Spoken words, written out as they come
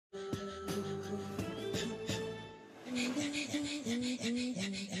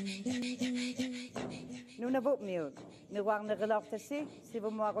ᓄ나ᕗᒻΜ нируарнеқилаортасси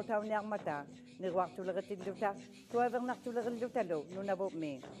сивумуақутаунниармата нируартулеқитиллута туавернартулеқиллуталу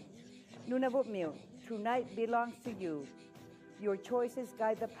ᓄнаᕗᒻ. ᓄнаᕗᒻ, tonight belongs to you. Your choices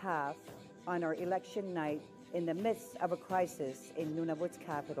guide the path on our election night in the midst of a crisis in Nunavut's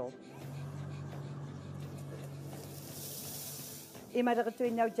capital.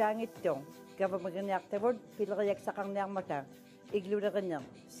 Ималеқитуиннау jaangittu government-ниартавут пилериаксақарниармата иглулерине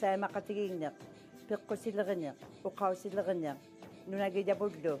саамақатигиинне пеққусилерине уқаусилерине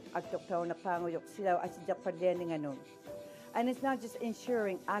нунагидабуллу аттортаунерпаангуйоқ силау асидерпаллианинганун. And it's not just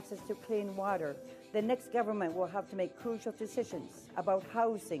ensuring access to clean water. The next government will have to make crucial decisions about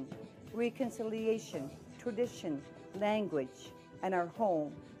housing, reconciliation, tradition, language, and our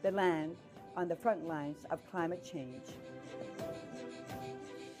home, the land, on the front lines of climate change.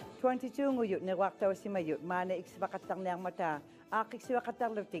 22 nguyut niruartaw simayut mana iksibaqattarniarmata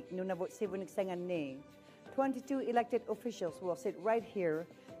aaqiksiwaqattarlutik Nunavut sivuniksanganni. 22 elected officials will sit right here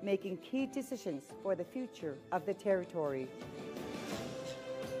making key decisions for the future of the territory.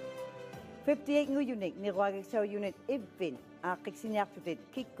 58 nguyunik niruagiksaw unit ivvin aaqiksiniartutit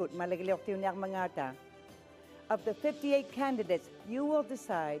kikkut malagiliortiuniarmangata. Of the 58 candidates, you will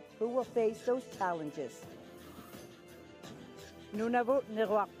decide who will face those challenges. Nunavut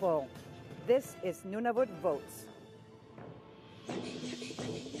niruaqpo. This is Nunavut Votes.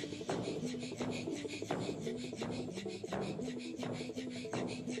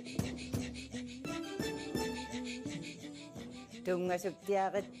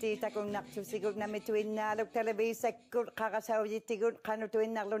 Tungasuktiaqatti takunnartusiguk namituinnaaluk talavisakkut qaqasaujittigut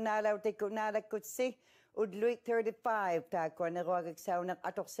qanutuinnarlunaalautikku naalakkutsi udluik 35 taakkuaneruagiksaunaq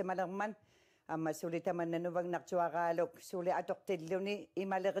atorsimalerman amma sulitamannanuvagnartuaqaaluk suli atortilluni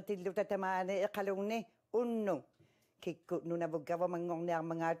imaleqitilluta tamaani iqalungni unnu kikku Nunavut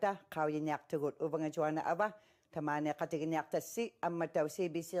government-ngorniarmangaata qaujiniartugut uvangajuana ava tamaani qatiginiartassi ammatau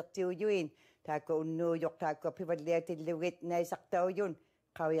CBC-ertiuyuin taakku unnuuyoq taakku pivalliatillugit naisartaujun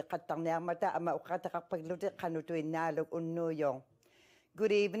qawiqattarniarmata amma uqataqarpagluti qanutuinnaaluk unnuuyoq.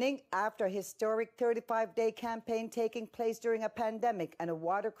 Good evening. After a historic 35-day campaign taking place during a pandemic and a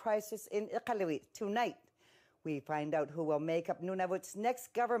water crisis in Iqaluit, tonight we find out who will make up Nunavut's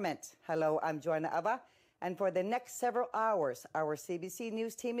next government. Hello, I'm Joanna Ava, and for the next several hours, our CBC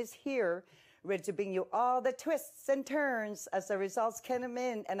News team is here, ready to bring you all the twists and turns as the results come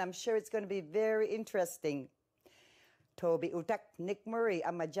in, and I'm sure it's going to be very interesting. Toby utak Nick Murray,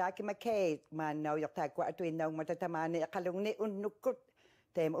 ama Jackie McKay, manaw yok tagwa atuinaw matatamani akalungni unnukut.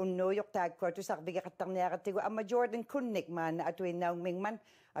 Tem unnuyok tagwa tu sakbiga katarniakatigo ama Jordan Kunnik man atuinaw mingman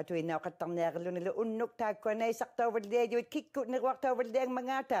atuinaw katarniakalunilo unnuk tagwa na isaktawadliyo it kikut nagwaktawadliyang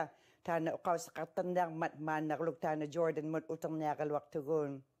mangata. Tana ukaw sa katarniak matman nakalugtana Jordan mut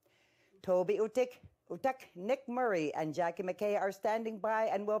utarniakalwaktugun. Toby Utak, Nick Murray, and Jackie McKay are standing by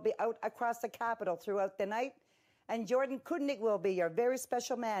and will be out across the capital throughout the night. And Jordan Kudnik will be your very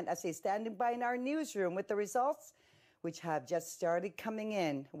special man as he's standing by in our newsroom with the results, which have just started coming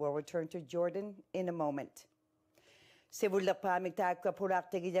in. We'll return to Jordan in a moment. Sibulak pamig tagwa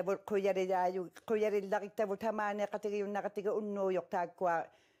pulak tigiyabut kuyarilakitabu tamane katigiyun nakatiga unnuyok tagwa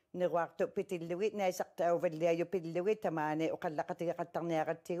niwakto pitilluwit na isakta overliayo pitilluwit tamane ukalakatiga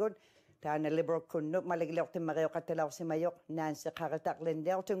katarniakatigun. Tana liberal kunno maligilok timagyo katalaw si mayok Nancy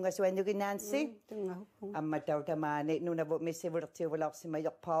Karataklendaw tungaswenugi Nancy amma taw tamane Nunavut misivurti wala si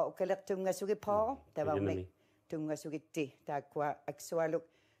mayok pa ukalak tungasugi pa tawang tungasugi ti takwa akswaluk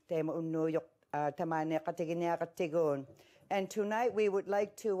tema unnuyok tamane katiginya katigon. And tonight we would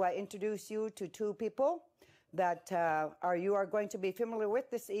like to introduce you to two people that you are going to be familiar with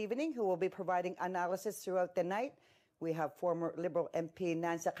this evening, who will be providing analysis throughout the night. We have former Liberal MP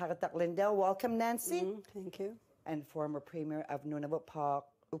Nancy Karataklendaw. Welcome, Nancy. Thank you. And former Premier of Nunavut, Paul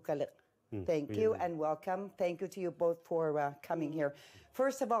Ukalik. Thank you and welcome. Thank you to you both for coming here.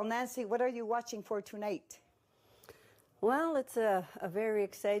 First of all, Nancy, what are you watching for tonight? Well, it's a very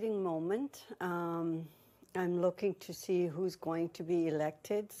exciting moment. I'm looking to see who's going to be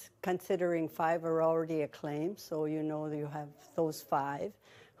elected, considering 5 are already acclaimed, so you know you have those 5.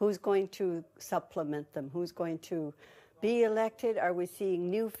 Who's going to supplement them? Who's going to be elected? Are we seeing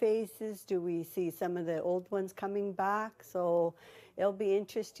new faces? Do we see some of the old ones coming back? So it'll be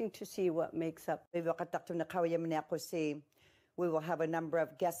interesting to see what makes up. We will have a number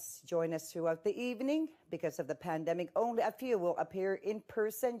of guests join us throughout the evening. Because of the pandemic, only a few will appear in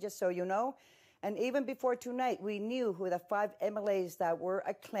person, just so you know. And even before tonight, we knew who the 5 MLAs that were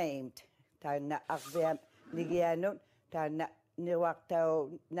acclaimed. Niwaktaw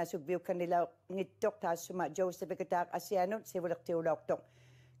nasugbiw kanila ngitok ta suma Joseph Ikatak Asianot sibulak tiulok tok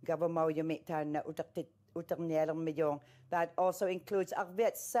gabamaw yumi ta na utaktit ᓄ나ᕗᒻም. That also includes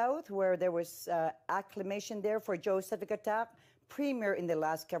Arviat South, where there was acclamation there for Joseph Ikatak, premier in the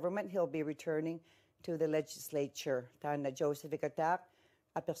last government. He'll be returning to the legislature. Tana Joseph Ikatak,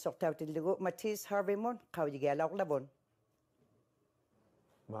 apersortaw tilugo, Matis Harvimon, Kawigalak Labon.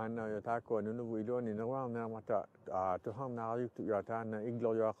 Mana yatako nunu wido ni nawa na mata to ham na yu to yata na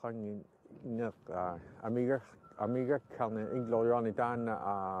igloya khan ni amiga kan igloya ni tan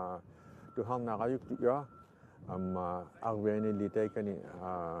to ham na yu to ya arveni litekani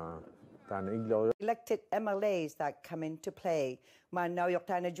tan igloya Elected MLAs that come into play. Now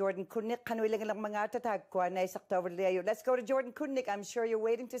Yoktana Jordan Kunnik kanuilang lang mga tatag kwa na isaktaw. Let's go to Jordan Kunnik. I'm sure you're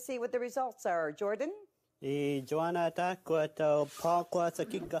waiting to see what the results are. Jordan? Joanna takwa tau pakwa sa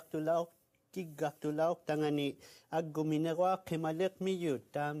kigaktulaw tangani agguminerwa kimalik miyut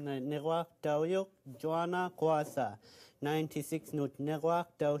tam na nerwa tau yok Joanna kwasa 96 nut nerwa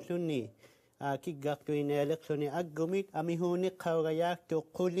tau suni kigaktuin eleksoni aggumit amihuni kaurayak to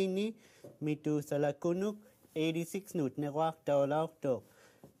kulini mitu salakunuk 86 nut nerwa tau law to.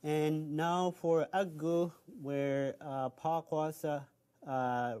 And now for Aggu, where Pakwasa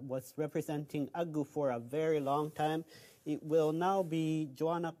was representing Aggu for a very long time, it will now be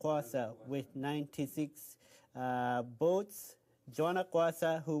Joanna Kwasa with 96 votes. Joanna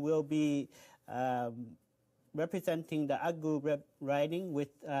Kwasa, who will be representing the Aggu riding with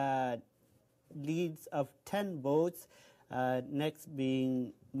leads of 10 votes. Next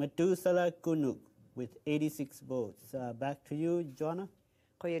being Metusala Kunuk with 86 votes. Back to you, Joanna.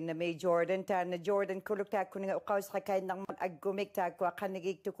 Kuya na may Jordan, na Jordan kuluk ta kuninga ukaw sa kakain ng mag-agumik ta kwa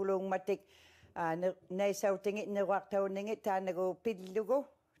kanigig tukulong matik naisaw tingit na waktaw ningit ta nagupidlugo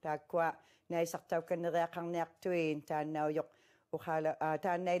ta kwa naisaktaw ka narakang naktuin ta nauyok ukala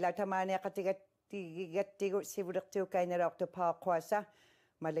ta naila tamani katigat tigo sibudaktiw kay narakto pa kwasa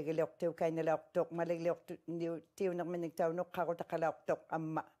maligiloktiw kay naraktok maligiloktiw ng minigtaw no kako takaloktok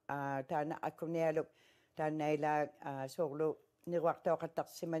amma ta na akunelok ta naila soglo niwaktaw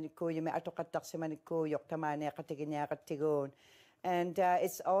kataksimaniku may ato kataksimaniku yok tamani katiginya katigon. And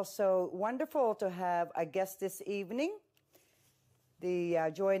it's also wonderful to have a guest this evening.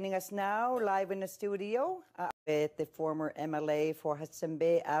 Joining us now live in the studio with the former MLA for Hudson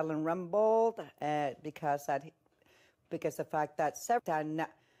Bay, Alan Rumbold, because the fact that several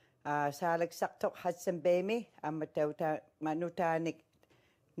salag saktok Hudson Bay mi amatauta manutanik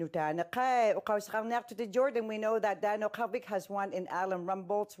nutanakai ukawsakang nakto to Jordan. We know that Dano Kavik has won in Alan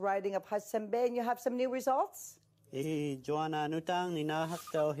Rumbold's riding of Hudson Bay, and you have some new results. Joanna Nutang ninahak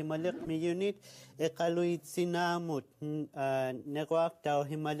tau himalik mi unit ekaluit sinamut negwak tau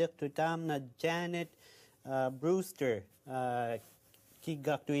himalik tutam na Janet Brewster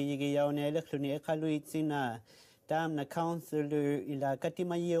kigak tu yigiyaw na eleksyon ni ekaluit sina tam na councilor ila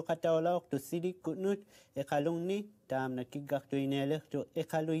katimayo katawlawak tu sidik kutnut ekalung ni tam na kigak tu ina eleksyon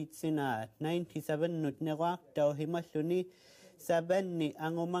ekaluit sina 97 nut negwak tau himasyon ni 7 ni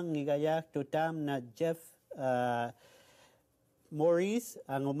angumang ngigayak tu tam na Jeff Maurice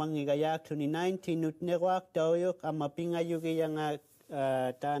ang umangigayak ni 19 nut nerwak tawyok ang mapingayo yang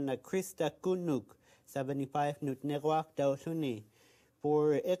ta na Krista Kunuk 75 nut nerwak taw suni.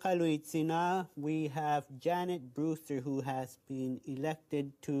 For ekaluit sina, we have Janet Brewster, who has been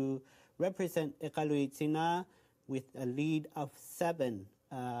elected to represent ekaluit sina with a lead of 7.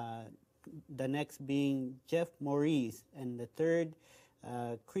 The next being Jeff Maurice, and the third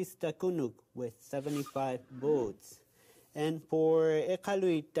Krista Kunuk with 75 votes. And for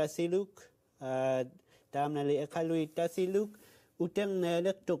ekaluit tasiluk, damnali ekaluit tasiluk, utang na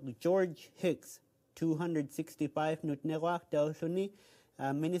electok George Hicks, 265 nut nerwak daw suni,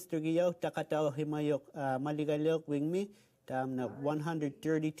 Minister Giyaw takataw himayok maligalyok wingmi, tam na 132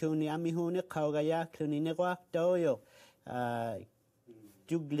 ni amihune kaugayak suni nerwak daw yok.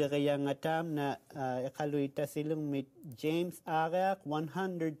 Jugli kaya nga tam na ekaluita silong mit James Arak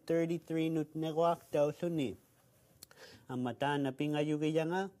 133 nut negwak daw suni. Ang mata na pingayo kaya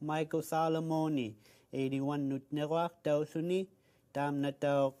nga Michael Salamoni 81 nut negwak daw suni. Tam na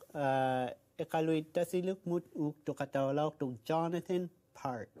taw ekaluita silong mut ukto katawlaw to Jonathan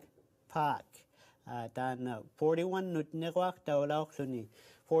Park. Tam na 41 nut negwak daw law suni.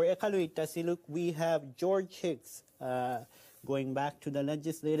 For ekaluita silong we have George Hicks going back to the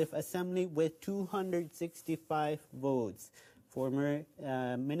Legislative Assembly with 265 votes. Former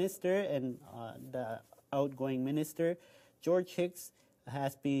minister and the outgoing minister, George Hicks,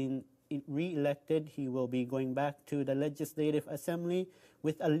 has been re-elected. He will be going back to the Legislative Assembly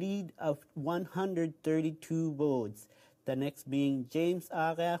with a lead of 132 votes. The next being James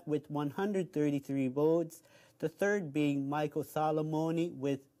Arak with 133 votes. The third being Michael Salamoni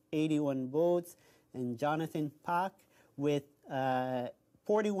with 81 votes. and Jonathan Park with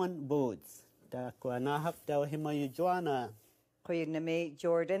 41 votes.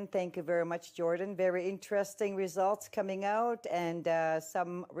 Jordan, thank you very much, Jordan. Very interesting results coming out and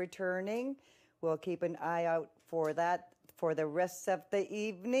some returning. We'll keep an eye out for that for the rest of the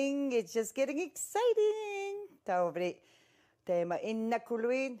evening. It's just getting exciting. Tema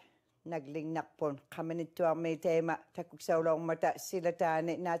innakuluin. Naglingnak kami nito ang may tema. Takuksaulong mata sila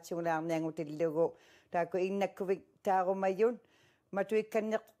tani natsulang nangutillugo. Tako innakuvik taro mayon. Matuik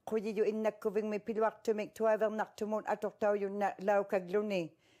kanyak kuyiyo innakuving may pilwak tumik tuwavang naktumon atok tao yung lau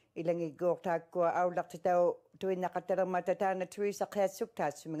kagluni. Ilang igok tako aulak titaw tuwin nakatarang matatana tuwi sa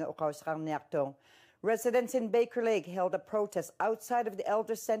kayasukta sa mga ukaw sa kanyakto. Residents in Baker Lake held a protest outside of the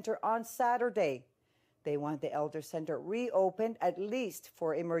Elder Center on Saturday. They want the Elder Center reopened, at least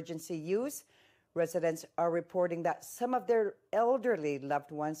for emergency use. Residents are reporting that some of their elderly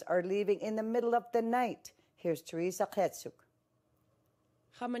loved ones are leaving in the middle of the night. Here's Teresa Ketsuk.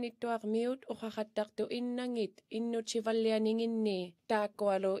 Hamanituak miut o kakatakto innangit innut sivallianinginni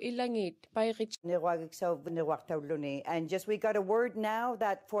takwalo ilangit pairich. And just we got a word now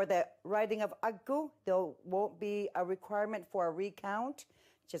that for the riding of Agku, there won't be a requirement for a recount.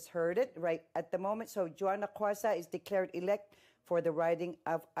 Just heard it right at the moment. So Joanna Kwasa is declared elect for the riding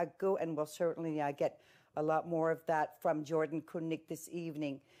of Agku, and we'll certainly get a lot more of that from Jordan Kunnik this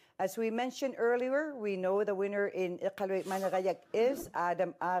evening. As we mentioned earlier, we know the winner in ᓄΝαᕗᒻም is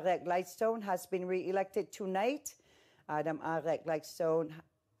Adam Arek Lightstone, has been re-elected tonight. Adam Arek Lightstone,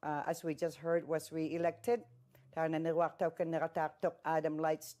 as we just heard, was re-elected. Adam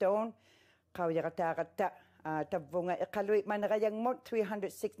Lightstone, tabunga ᓄΝαᕗᒻም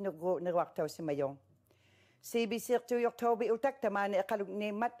 306 nirwaktaw si mayong. CBC Nunavut utak tamani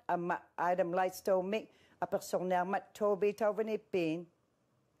ᓄΝαᕗᒻΜ ama Adam Lightstone mi apersonnermat Toby Tauvanipin.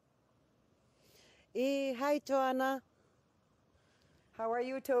 Hi, Joanna. How are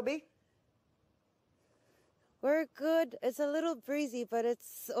you, Toby? We're good. It's a little breezy, but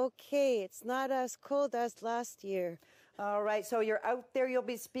it's okay. It's not as cold as last year. All right, so you're out there. You'll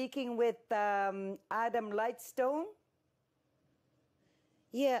be speaking with Adam Lightstone?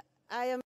 Yeah, I am.